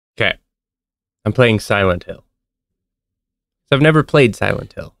I'm playing Silent Hill. So I've never played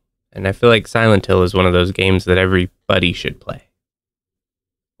Silent Hill, and I feel like Silent Hill is one of those games that everybody should play.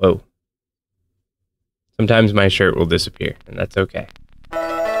 Whoa. Sometimes my shirt will disappear, and that's okay.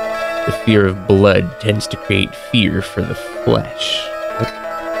 The fear of blood tends to create fear for the flesh.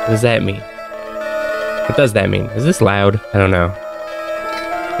 What does that mean? What does that mean? Is this loud? I don't know.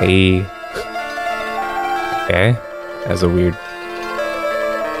 Hey. Okay. That's a weird... Is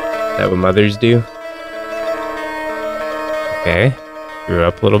that what mothers do? Okay. Grew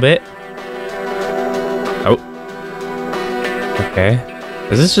up a little bit. Oh. Okay.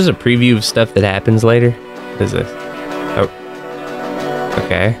 Is this just a preview of stuff that happens later? What is this? Oh.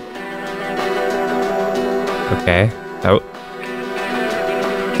 Okay. Okay. Oh.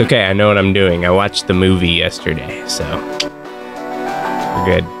 It's okay, I know what I'm doing. I watched the movie yesterday, so... We're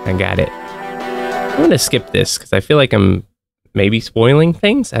good. I got it. I'm gonna skip this, because I feel like I'm maybe spoiling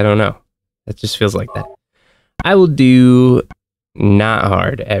things? I don't know. It just feels like that. I will do not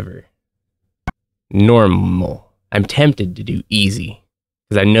hard, ever. Normal. I'm tempted to do easy,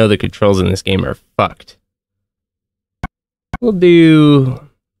 because I know the controls in this game are fucked. We'll do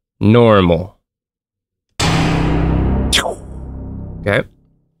normal. Okay.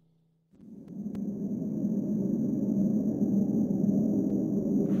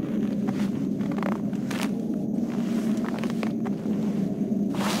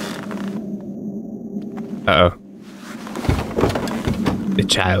 Uh-oh. The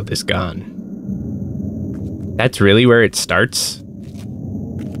child is gone. That's really where it starts?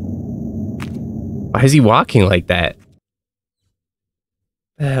 Why is he walking like that?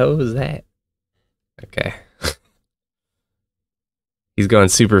 The hell was that? Okay. He's going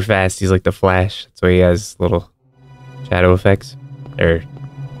super fast. He's like the Flash. That's why he has little shadow effects. Or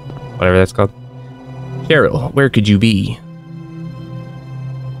whatever that's called. Cheryl, where could you be?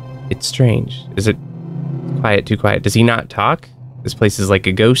 It's strange. Is it quiet, too quiet? Does he not talk? This place is like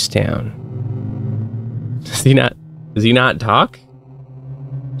a ghost town. Does he not talk?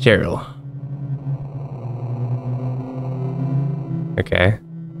 Cheryl. Okay.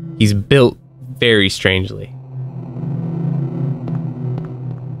 He's built very strangely.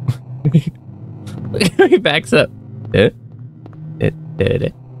 He backs up. 1, 2,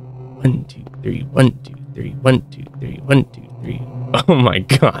 3, 1, 2, 3, 1, 2, 3, 1, 2, 3. Oh my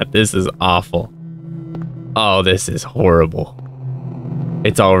god, this is awful. Oh, this is horrible.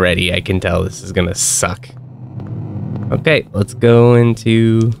 It's already, I can tell this is gonna suck. Okay, let's go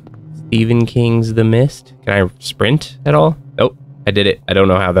into Stephen King's The Mist. Can I sprint at all? Nope, I did it. I don't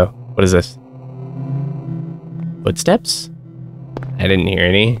know how though. What is this? Footsteps? I didn't hear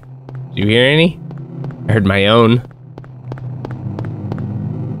any. Did you hear any? I heard my own.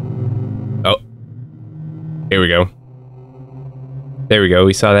 Oh. Here we go. There we go.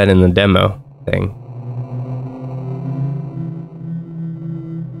 We saw that in the demo thing.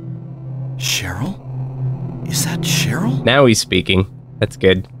 Cheryl? Is that Cheryl? Now he's speaking. That's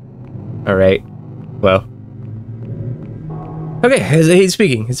good. Alright. Well. Okay, he's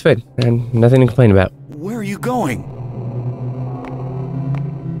speaking. It's fine. Nothing to complain about. Where are you going?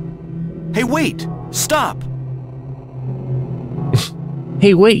 Hey, wait! Stop!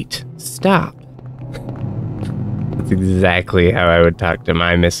 Hey, wait! Stop. That's exactly how I would talk to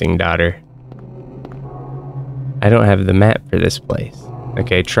my missing daughter. I don't have the map for this place.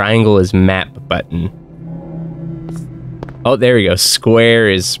 Okay, triangle is map button. Oh, there we go.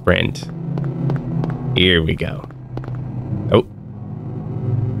 Square is sprint. Here we go. Oh.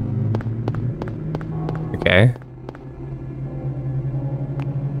 Okay.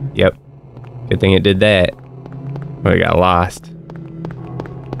 Yep. Good thing it did that. Oh, I got lost.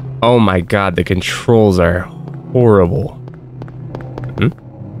 Oh my god, the controls are horrible. Wait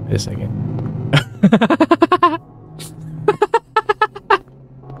a second.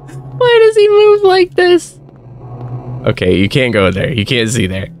 Why does he move like this? Okay, you can't go there. You can't see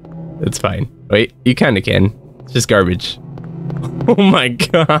there. That's fine. Wait, you kind of can. It's just garbage. Oh my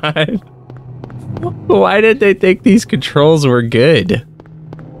god. Why did they think these controls were good?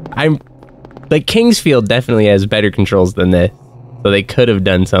 Like, Kingsfield definitely has better controls than this. So they could have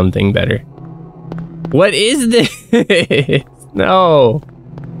done something better. What is this? No.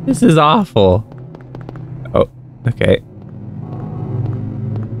 This is awful. Oh, okay.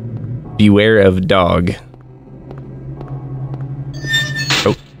 Beware of dog.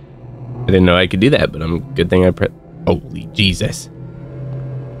 Oh. I didn't know I could do that, but good thing I pressed. Holy Jesus.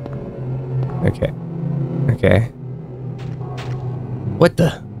 Okay. Okay.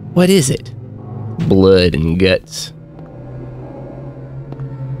 What is it? Blood and guts.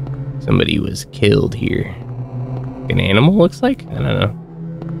 Somebody was killed here. An animal looks like? I don't know.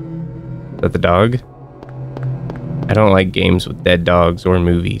 that the dog? I don't like games with dead dogs or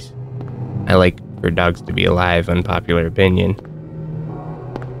movies. I like for dogs to be alive, unpopular opinion.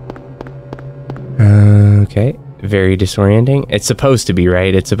 Okay. Very disorienting. It's supposed to be,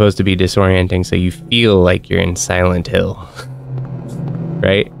 right? It's supposed to be disorienting so you feel like you're in Silent Hill.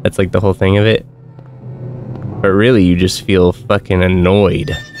 Right? That's like the whole thing of it. But really, you just feel fucking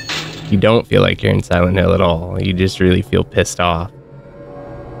annoyed. You don't feel like you're in Silent Hill at all. You just really feel pissed off.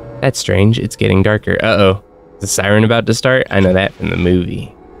 That's strange. It's getting darker. Uh-oh. Is the siren about to start? I know that from the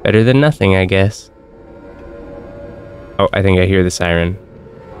movie. Better than nothing, I guess. Oh, I think I hear the siren.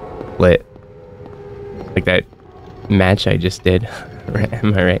 Lit. Like that match I just did.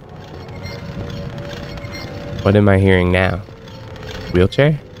 Am I right? What am I hearing now?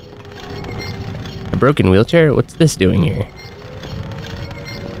 Wheelchair? A broken wheelchair? What's this doing here?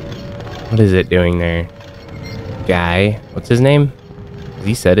 What is it doing there? Guy. What's his name? Has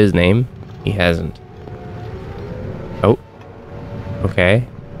he said his name? He hasn't. Oh. Okay.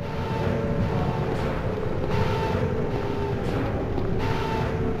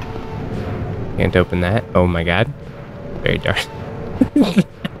 Can't open that. Oh my god. Very dark.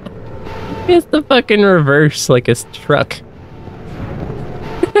 It's the fucking reverse like a truck.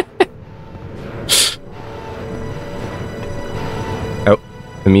 Oh,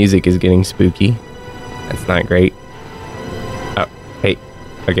 the music is getting spooky. That's not great. Oh, hey.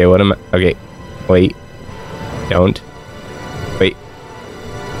 Okay, what am I? Okay, wait. Don't. Wait.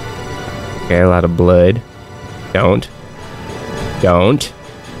 Okay, a lot of blood. Don't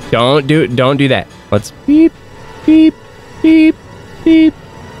do that. Let's beep, beep, beep, beep.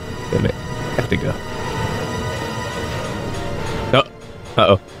 Damn it. I have to go. Oh.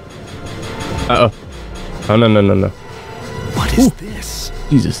 Uh-oh. Uh-oh. Oh, no. What is this?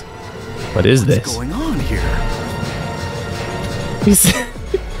 Jesus. What is this? What's going on here?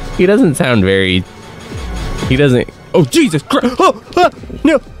 He doesn't sound very... He doesn't... Oh, Jesus Christ! Oh,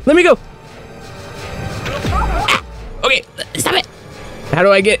 no! Let me go! Ah, okay, stop it! How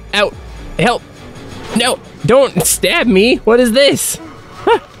do I get out? Help! No! Don't stab me! What is this?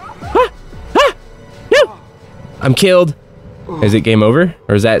 No! I'm killed. Is it game over?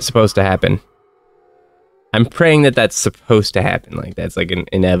 Or is that supposed to happen? I'm praying that that's supposed to happen. Like, that's like an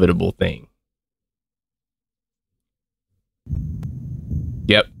inevitable thing.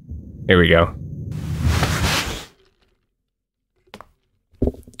 Yep. Here we go.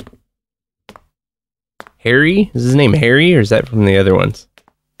 Harry? Is his name Harry, or is that from the other ones?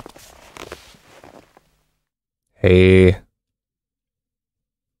 Hey.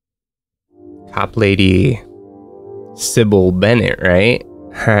 Cop lady Sybil Bennett, right?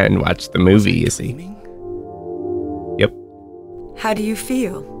 And watch the movie, you see. Yep. How do you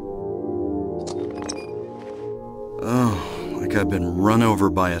feel? Oh, like I've been run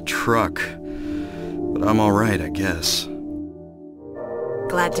over by a truck. But I'm alright, I guess.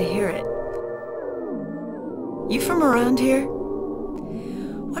 Glad to hear it. You from around here?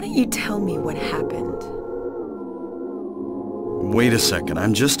 Why don't you tell me what happened? Wait a second,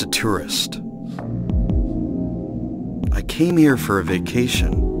 I'm just a tourist. I came here for a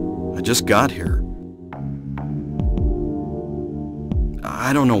vacation. I just got here.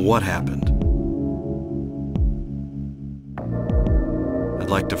 I don't know what happened. I'd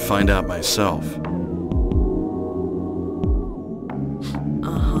like to find out myself.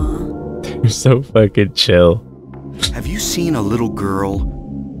 You're so fucking chill. Have you seen a little girl?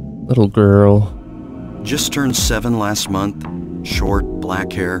 Little girl. Just turned 7 last month. Short,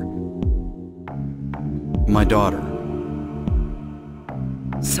 black hair. My daughter.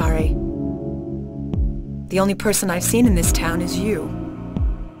 Sorry. The only person I've seen in this town is you.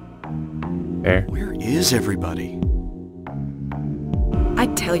 Fair. Where is everybody?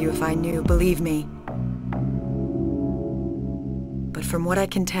 I'd tell you if I knew, believe me. But from what I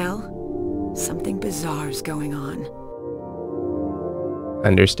can tell, something bizarre's going on.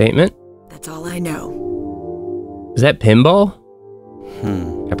 Understatement? That's all I know. Is that pinball?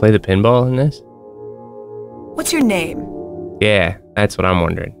 Can I play the pinball in this? What's your name? Yeah, that's what I'm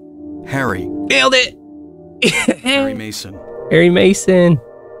wondering. Harry. Nailed it! Harry Mason. Harry Mason.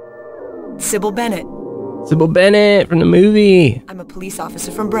 Sybil Bennett. Sybil Bennett from the movie. I'm a police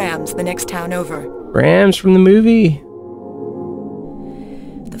officer from Brams, the next town over. Brams from the movie.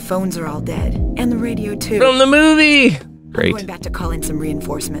 The phones are all dead, and the radio too. From the movie! Great. I'm going back to call in some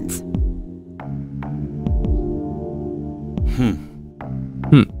reinforcements.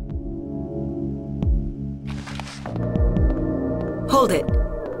 Hold it.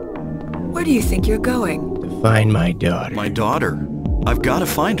 Where do you think you're going? To find my daughter. My daughter. I've got to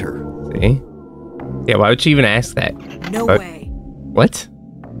find her. See? Yeah, why would she even ask that? No What? way. What?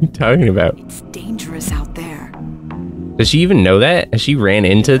 you talking about? It's dangerous out there. Does she even know that? Has she ran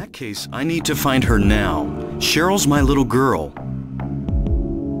into... In that case, I need to find her now. Cheryl's my little girl.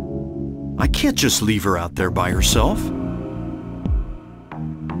 I can't just leave her out there by herself.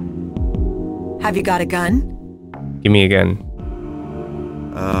 Have you got a gun? Give me a gun.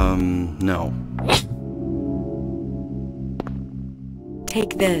 No.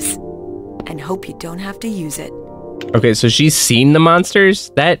 Take this, and hope you don't have to use it. Okay, so she's seen the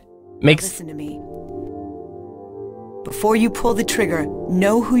monsters? That makes... Listen to me. Before you pull the trigger,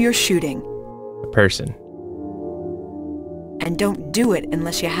 know who you're shooting. A person. And don't do it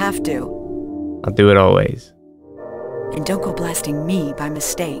unless you have to. I'll do it always. And don't go blasting me by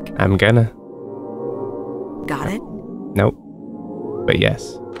mistake. I'm gonna. Got it? Nope. But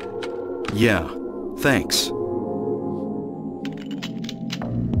yes. Yeah, thanks.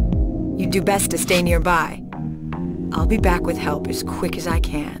 You do best to stay nearby. I'll be back with help as quick as I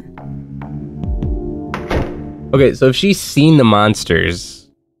can. Okay, so if she's seen the monsters,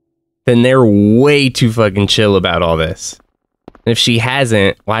 then they're way too fucking chill about all this. And if she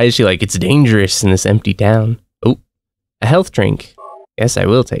hasn't, why is she like, it's dangerous in this empty town? Oh, a health drink. Yes, I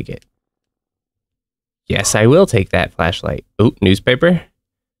will take it. Yes, I will take that flashlight. Oh, newspaper.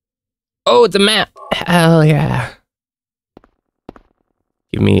 Oh, it's a map. Hell yeah.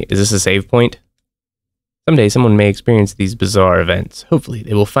 Give me, is this a save point? Someday someone may experience these bizarre events. Hopefully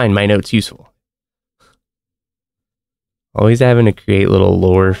they will find my notes useful. Always having to create little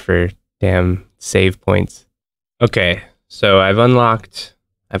lore for damn save points. Okay, so I've unlocked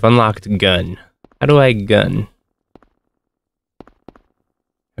gun. How do I gun?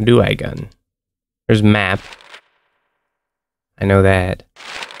 How do I gun? There's map. I know that.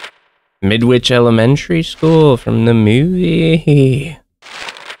 Midwich Elementary School from the movie.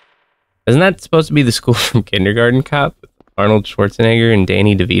 Isn't that supposed to be the school from Kindergarten Cop? Arnold Schwarzenegger and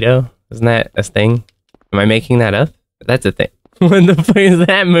Danny DeVito? Isn't that a thing? Am I making that up? That's a thing. What the fuck is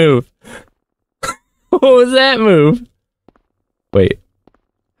that move? What was that move? Wait.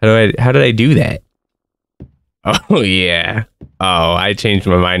 How did I do that? Oh yeah. Oh, I changed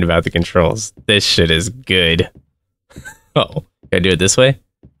my mind about the controls. This shit is good. Oh, can I do it this way?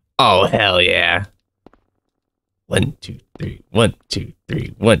 Oh hell yeah. 1, 2, 3, 1, 2,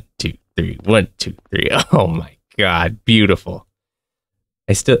 3, 1, 2, 3, 1, 2, 3. Oh my god, beautiful.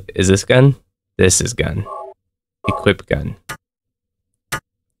 Is this gun? This is gun. Equip gun.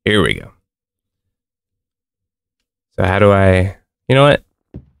 Here we go. So how do I... You know what?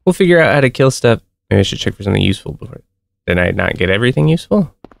 We'll figure out how to kill stuff. Maybe I should check for something useful before... Did I not get everything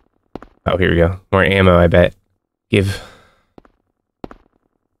useful? Oh, here we go. More ammo, I bet. Give...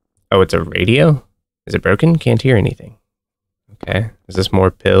 Oh, it's a radio? Is it broken? Can't hear anything. Okay. Is this more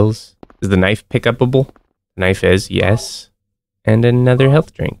pills? Is the knife pick-upable? The knife is, yes. And another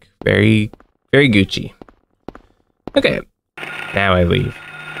health drink. Very, very Gucci. Okay. Now I leave.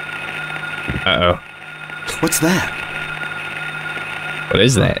 Uh-oh. What's that? What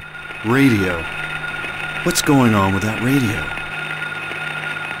is that? Radio. What's going on with that radio?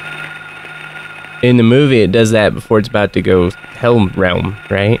 In the movie, it does that before it's about to go hell realm,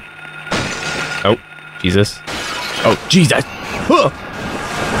 right? Oh, Jesus. Oh, Jesus! Huh!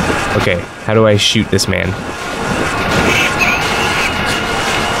 Okay, how do I shoot this man?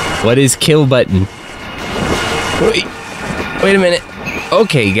 What is kill button? Wait a minute.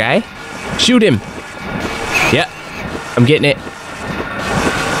 Okay, guy. Shoot him. Yep. I'm getting it.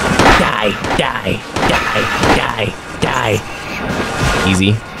 Die, die, die, die, die.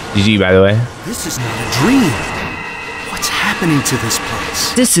 Easy. GG, by the way. This is not a dream. What's happening to this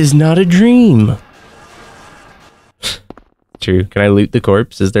place? This is not a dream. True. Can I loot the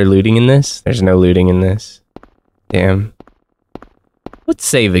corpse? Is there looting in this? There's no looting in this. Damn. Let's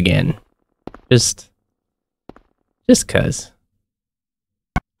save again. Just cuz.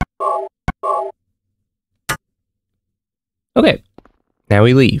 Okay. Now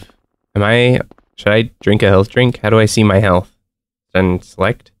we leave. Should I drink a health drink? How do I see my health? Then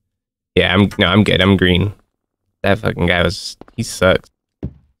select? Yeah, I'm good. I'm green. That fucking guy he sucks.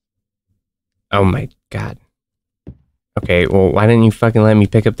 Oh my god. Okay, well, why didn't you fucking let me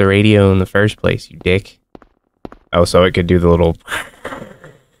pick up the radio in the first place, you dick? Oh, so it could do the little...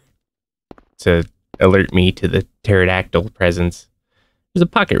 to alert me to the pterodactyl presence. There's a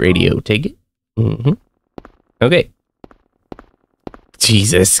pocket radio. Take it. Mm-hmm. Okay.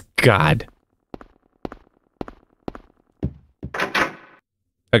 Jesus, God.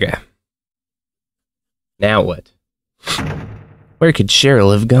 Okay. Now what? Where could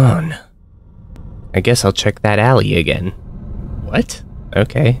Cheryl have gone? I guess I'll check that alley again. What?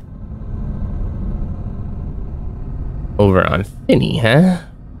 Okay. Over on Finney, huh?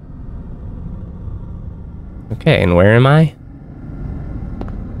 Okay, and where am I?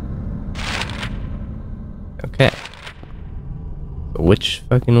 Okay. So which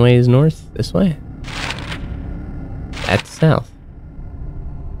fucking way is north? This way? That's south.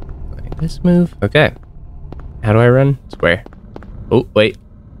 Like this move? Okay. How do I run? Square. Oh, wait.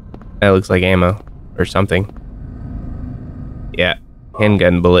 That looks like ammo. Or something. Yeah.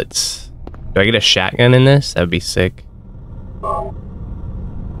 Handgun bullets. Do I get a shotgun in this? That'd be sick.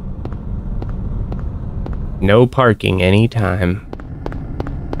 No parking anytime.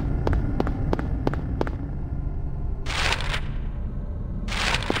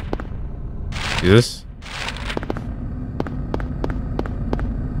 Jesus.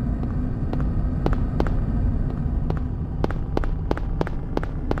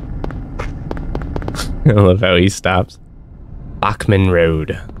 I love how he stops. Bachman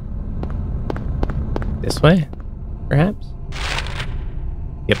Road. This way? Perhaps?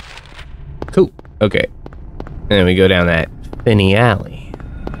 Yep. Cool. Okay. And then we go down that Finney alley.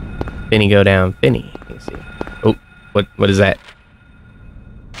 Finney go down Finney. You see. Oh, what is that?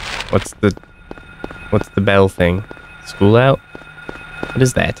 What's the bell thing? School out? What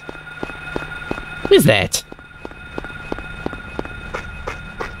is that? What is that?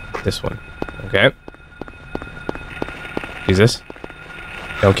 This one. Okay. Jesus.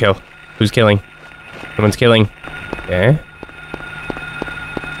 Don't kill. Who's killing? Someone's killing. Okay.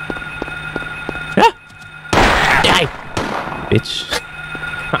 Ah! Die! Bitch.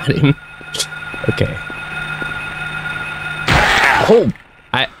 Got him. Okay. Oh!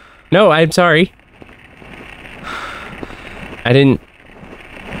 No, I'm sorry. I didn't...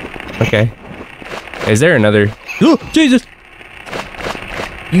 Okay. Is there another... Oh, Jesus!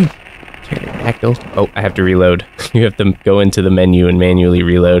 You pterodactyl. Oh, I have to reload. You have to go into the menu and manually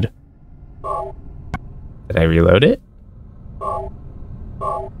reload. Did I reload it?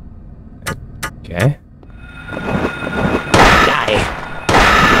 Okay. Die!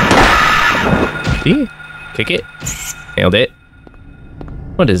 See? Kick it. Nailed it.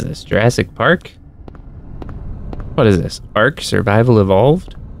 What is this? Jurassic Park? What is this? Ark Survival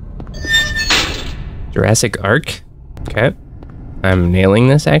Evolved? Jurassic Ark? Okay. I'm nailing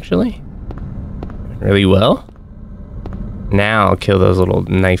this actually. Really well. Now I'll kill those little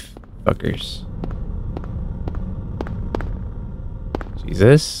knife fuckers.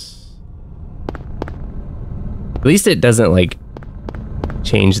 Jesus. At least it doesn't like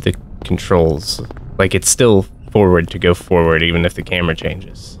change the controls. Like it's still forward to go forward even if the camera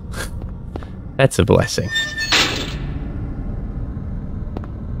changes. That's a blessing.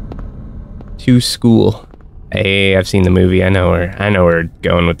 To school. Hey, I've seen the movie. I know where we're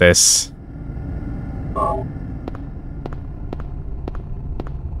going with this.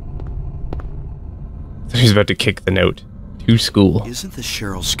 So he's about to kick the note. To school. Isn't this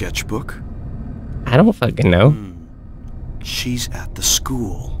Cheryl's sketchbook? I don't fucking know. She's at the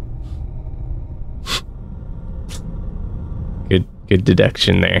school. Good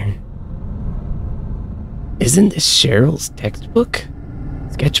deduction there. Isn't this Cheryl's textbook?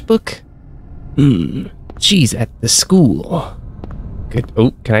 Sketchbook? She's at the school. Good.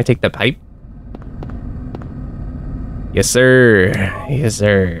 Oh, can I take the pipe? Yes, sir. Yes,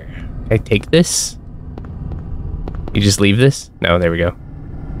 sir. Can I take this? You just leave this? No, there we go.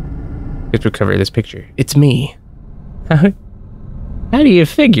 Let's recover this picture. It's me. How do you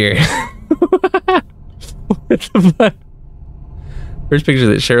figure? What the fuck? First picture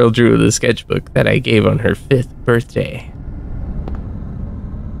that Cheryl drew of the sketchbook that I gave on her 5th birthday.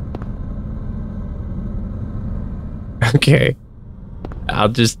 Okay. I'll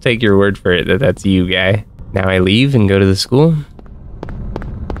just take your word for it that that's you, guy. Now I leave and go to the school.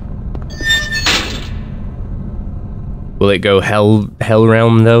 Will it go hell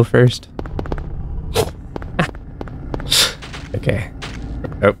realm though first? Okay.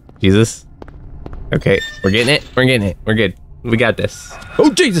 Oh, Jesus. Okay, we're getting it. We're getting it. We're good. We got this.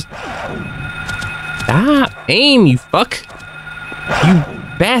 Oh, Jesus! Stop! Aim, you fuck! You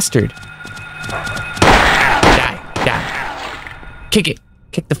bastard! Die. Kick it.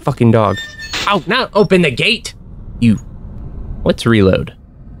 Kick the fucking dog. Oh, now open the gate! You. Let's reload.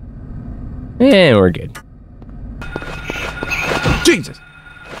 And we're good. Jesus!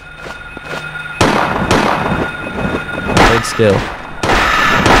 Hold still.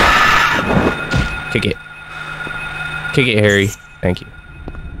 Kick it. Kick it, Harry. Thank you.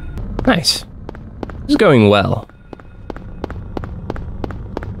 Nice. This is going well.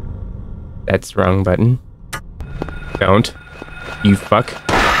 That's the wrong button. Don't. You fuck.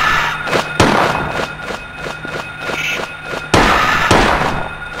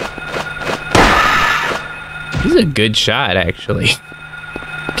 This is a good shot, actually.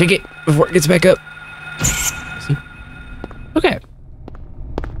 Kick it before it gets back up.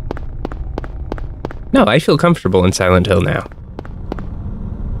 No, I feel comfortable in Silent Hill now.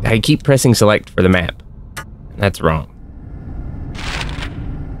 I keep pressing select for the map. That's wrong.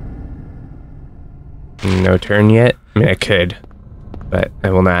 No turn yet? I mean, I could, but I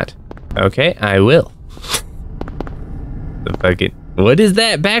will not. Okay, I will. The fucking... What is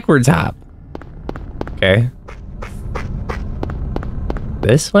that backwards hop? Okay.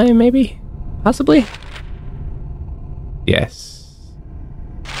 This way, maybe? Possibly? Yes.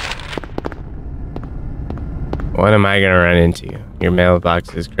 What am I gonna run into? Your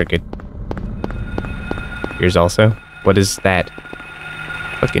mailbox is crooked. Yours also? What is that?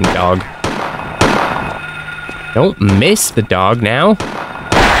 Fucking dog. Don't miss the dog now.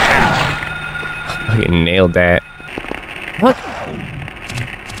 Fucking nailed that. What?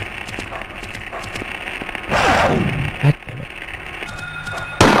 God damn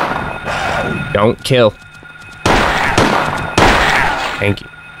it. Don't kill. Thank you.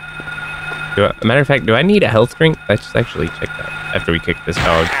 Matter of fact, do I need a health drink? Let's actually check that after we kick this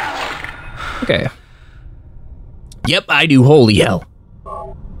dog. Okay. Yep, I do. Holy hell.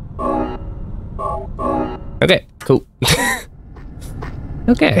 Okay, cool.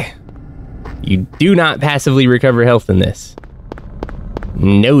 Okay. You do not passively recover health in this.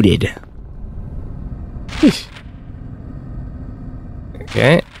 Noted.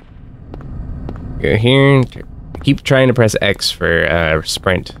 Okay. Go here. Keep trying to press X for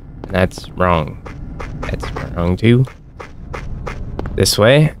sprint. That's wrong. That's wrong too. This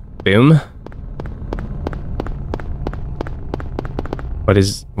way. Boom. What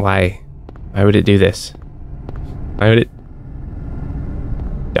is... Why? Why would it do this? Why would it...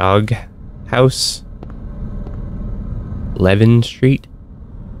 Dog house? Levin Street?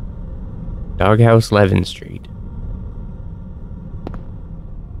 Doghouse Levin Street.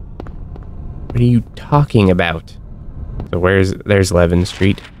 What are you talking about? So there's Levin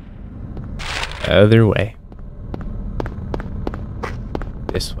Street. Other way.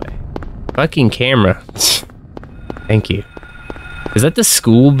 This way. Fucking camera. Thank you. Is that the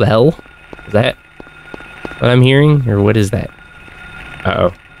school bell? Is that what I'm hearing? Or what is that?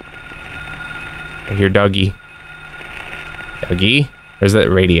 Uh-oh. I hear doggy. Doggy? There's that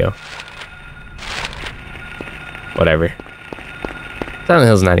radio. Whatever. Silent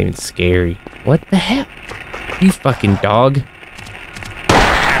Hill's not even scary. What the hell? You fucking dog.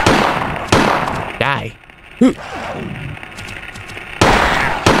 Die.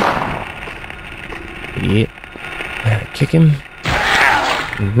 Idiot. Kick him.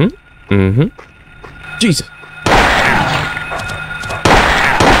 Jesus.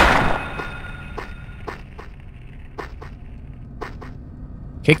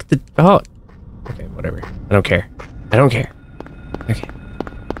 Kick the dog. Okay, whatever. I don't care. I don't care. Okay.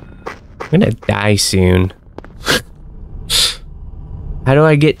 I'm gonna die soon. How do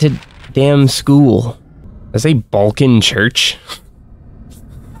I get to damn school? Does that say Balkan Church?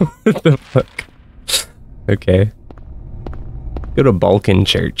 What the fuck? Okay. Go to Balkan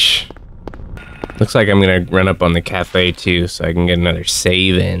Church. Looks like I'm gonna run up on the cafe too, so I can get another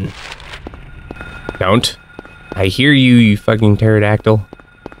save in. Don't. I hear you, you fucking pterodactyl.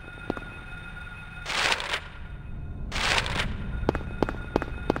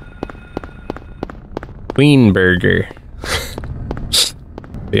 Queen Burger.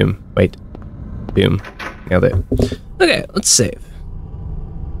 Boom. Wait. Boom. Nailed it. Okay, let's save.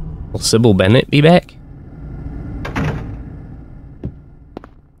 Will Sybil Bennett be back?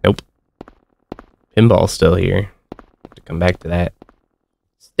 Nope. Pinball's still here. Have to come back to that.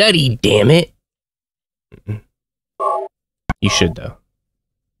 Study, damn it! You should, though.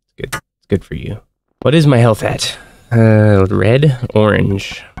 It's good. It's good for you. What is my health at? Red?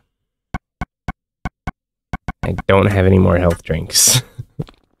 Orange. I don't have any more health drinks.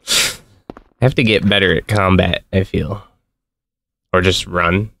 I have to get better at combat, I feel. Or just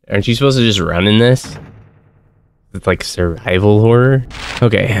run. Aren't you supposed to just run in this? It's like survival horror.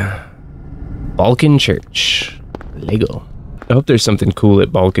 Okay. Balkan Church. Lego. I hope there's something cool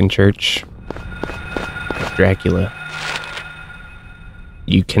at Balkan Church. Like Dracula.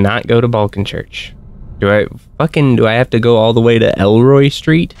 You cannot go to Balkan Church. Do I have to go all the way to Elroy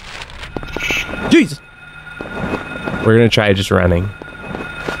Street? Jesus! We're gonna try just running.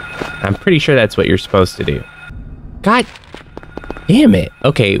 I'm pretty sure that's what you're supposed to do. God damn it.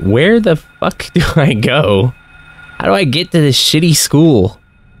 Okay, where the fuck do I go? How do I get to this shitty school?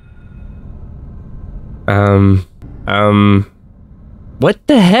 What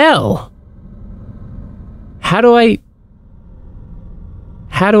the hell? How do I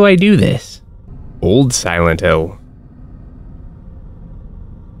do this? Old Silent Hill.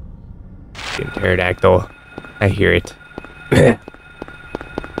 Fucking pterodactyl. I hear it.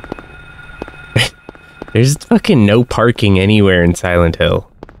 There's fucking no parking anywhere in Silent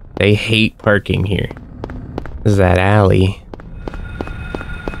Hill. They hate parking here. This is that alley.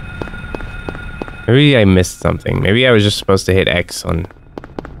 Maybe I missed something. Maybe I was just supposed to hit X on...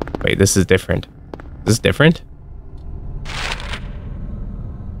 Wait, this is different. Is this different?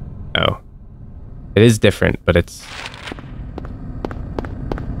 Oh. It is different, but it's...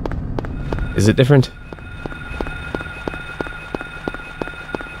 Is it different?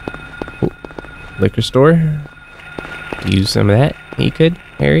 Ooh. Liquor store? Use some of that. He could,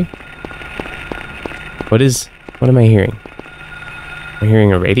 Harry. What am I hearing? Am I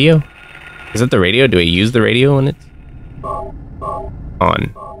hearing a radio? Is it the radio? Do I use the radio when it's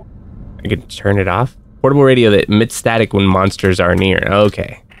on? I can turn it off. Portable radio that emits static when monsters are near.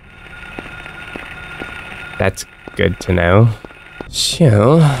 Okay. That's good to know.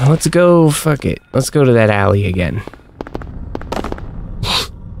 So, let's go, fuck it. Let's go to that alley again.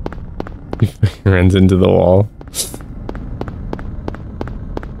 He runs into the wall.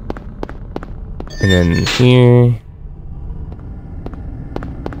 And then here.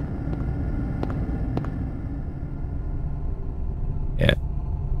 Yeah.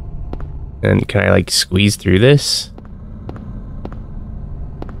 And can I, like, squeeze through this?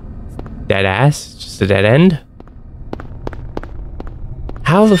 Dead ass? Just a dead end?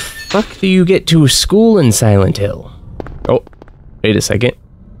 How the fuck do you get to a school in Silent Hill? Oh, wait a second.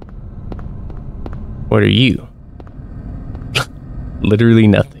 What are you? Literally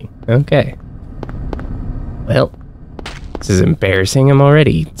nothing. Okay. Well, this is embarrassing. I'm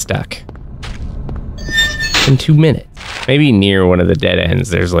already stuck. In 2 minutes. Maybe near one of the dead ends,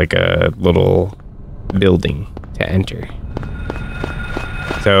 there's like a little building to enter.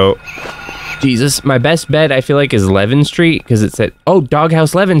 So... Jesus, my best bet I feel like is Levin Street, because it said, oh,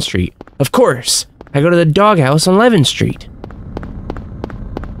 Doghouse Levin Street. Of course. I go to the doghouse on Levin Street.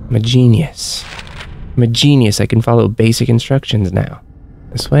 I'm a genius. I'm a genius. I can follow basic instructions now.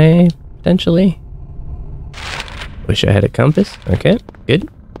 This way, potentially. Wish I had a compass. Okay, good.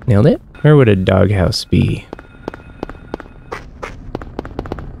 Nailed it. Where would a doghouse be?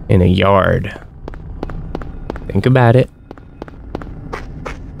 In a yard. Think about it.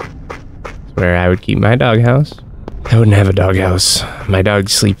 Where I would keep my doghouse. I wouldn't have a doghouse. My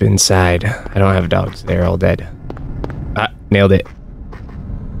dogs sleep inside. I don't have dogs. They're all dead. Ah, nailed it.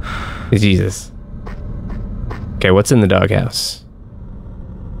 Jesus. Okay, what's in the doghouse?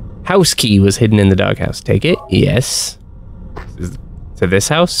 House key was hidden in the doghouse. Take it? Yes. To this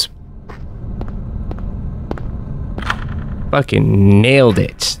house? Fucking nailed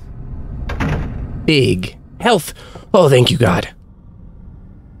it. Big. Health. Oh, thank you, God.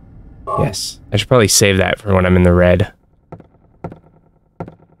 Yes, I should probably save that for when I'm in the red.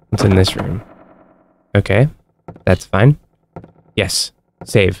 What's in this room? Okay, that's fine. Yes,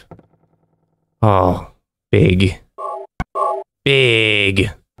 save. Oh, big.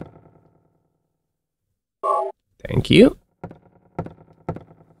 Big. Thank you.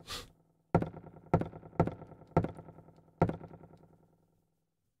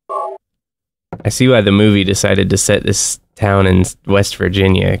 I see why the movie decided to set this town in West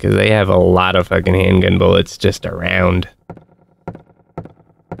Virginia, because they have a lot of fucking handgun bullets just around.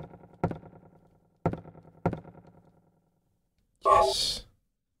 Yes.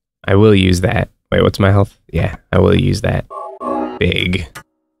 I will use that. Wait, what's my health? Yeah, I will use that. Big.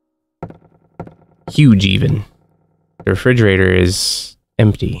 Huge, even. The refrigerator is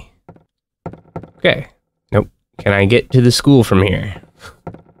empty. Okay. Nope. Can I get to the school from here?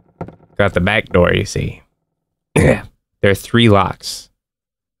 Got the back door, you see. There are 3 locks.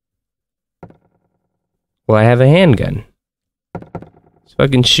 Well, I have a handgun. Let's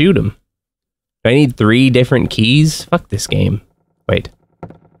fucking shoot him. Do I need 3 different keys? Fuck this game. Wait.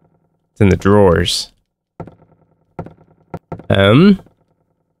 It's in the drawers.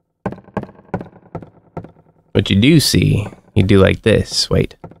 What you do see, you do like this.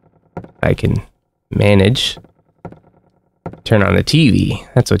 Wait. I can manage. Turn on the TV.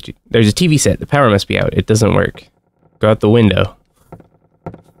 That's what you... There's a TV set. The power must be out. It doesn't work. Go out the window.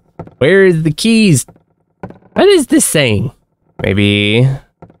 Where is the keys? What is this saying? Maybe...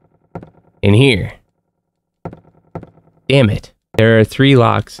 in here. Damn it. There are 3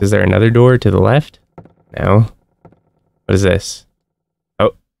 locks. Is there another door to the left? No. What is this?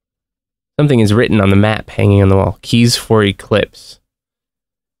 Oh. Something is written on the map hanging on the wall. Keys for Eclipse.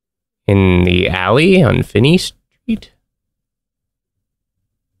 In the alley on Finney Street?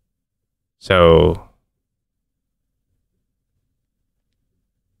 So...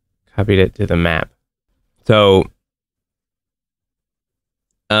 copied it to the map. So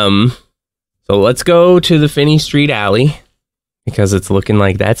let's go to the Finney Street alley, because it's looking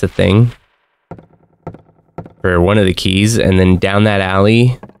like that's a thing. for one of the keys, and then down that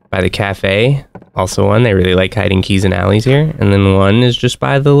alley by the cafe, also one. They really like hiding keys in alleys here. And then one is just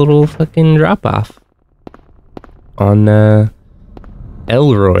by the little fucking drop-off on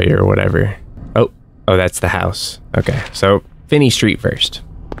Elroy or whatever. Oh, that's the house. Okay, so Finney Street first.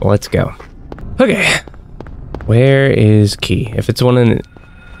 Let's go. Okay, where is key? If it's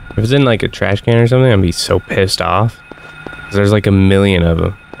in like a trash can or something, I'd be so pissed off. 'Cause there's like a million of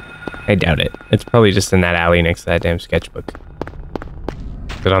them. I doubt it. It's probably just in that alley next to that damn sketchbook.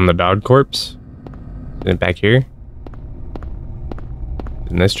 Is it on the dog corpse? Is it back here?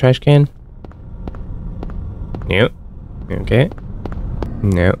 In this trash can? Yep. Okay.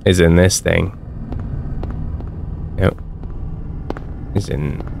 No, is in this thing. Nope. Is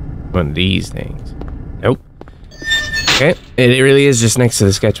in one of these things. Nope. Okay. It really is just next to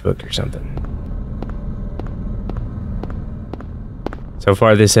the sketchbook or something. So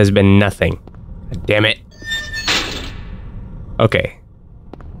far, this has been nothing. God damn it. Okay.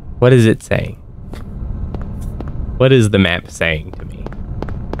 What is it saying? What is the map saying to me?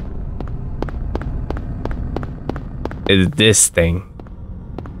 Is this thing?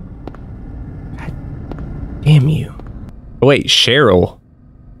 God damn you. Oh, wait, Cheryl.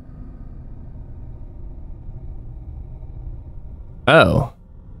 Oh.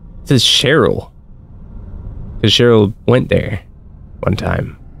 It says Cheryl. Because Cheryl went there one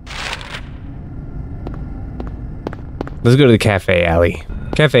time. Let's go to the cafe alley.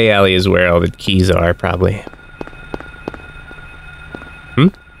 Cafe alley is where all the keys are, probably.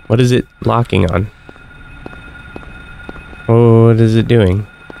 What is it locking on? Oh, what is it doing?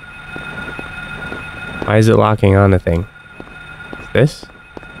 Why is it locking on a thing? This?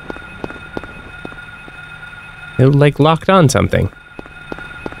 It like locked on something.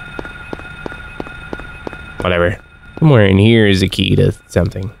 Whatever. Somewhere in here is a key to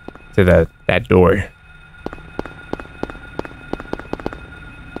something. To that door.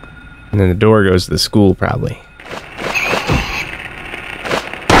 And then the door goes to the school, probably.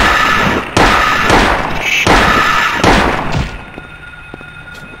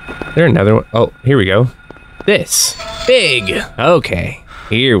 Is there another one? Oh, here we go. This. Big. Okay.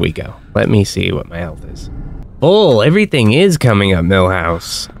 Here we go. Let me see what my health is. Oh, everything is coming up,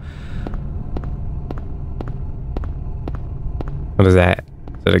 Millhouse. What is that?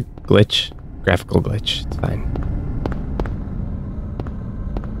 Is that a glitch? Graphical glitch. It's fine.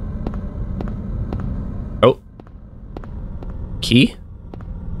 Oh. Key?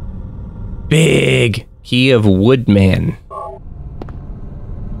 Big. Key of Woodman.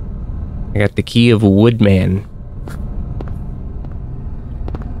 I got the key of Woodman.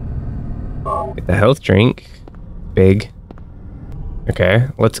 Get the health drink. Big. Okay,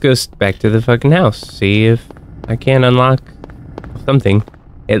 let's go back to the fucking house. See if I can unlock something.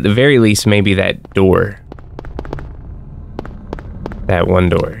 At the very least, maybe that door. That one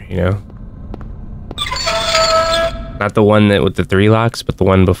door, you know? Not the one that with the 3 locks, but the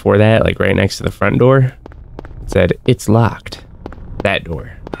one before that, like right next to the front door. It said, it's locked. That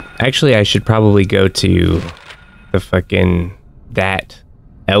door. Actually, I should probably go to the fucking, that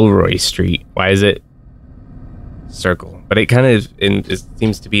Elroy Street. Why is it circle? But it kind of it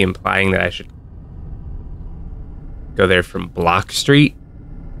seems to be implying that I should go there from Block Street.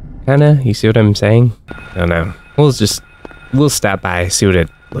 Kinda, you see what I'm saying? I don't know. We'll stop by, see what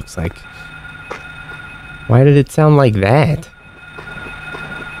it looks like. Why did it sound like that?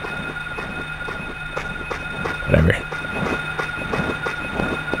 Whatever.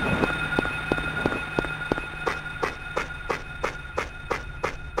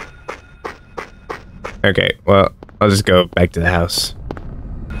 Okay, well, I'll just go back to the house.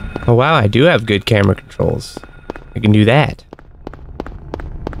 Oh wow, I do have good camera controls. I can do that.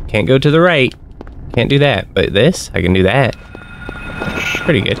 Can't go to the right. Can't do that. But this, I can do that.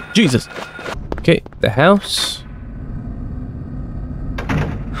 Pretty good. Jesus. Okay, the house.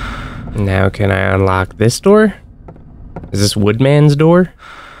 Now can I unlock this door? Is this Woodman's door?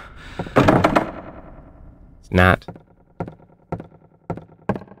 It's not.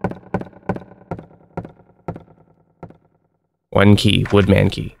 One key, Woodman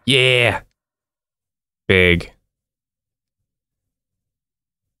key. Yeah! Big.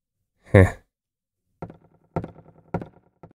 Heh.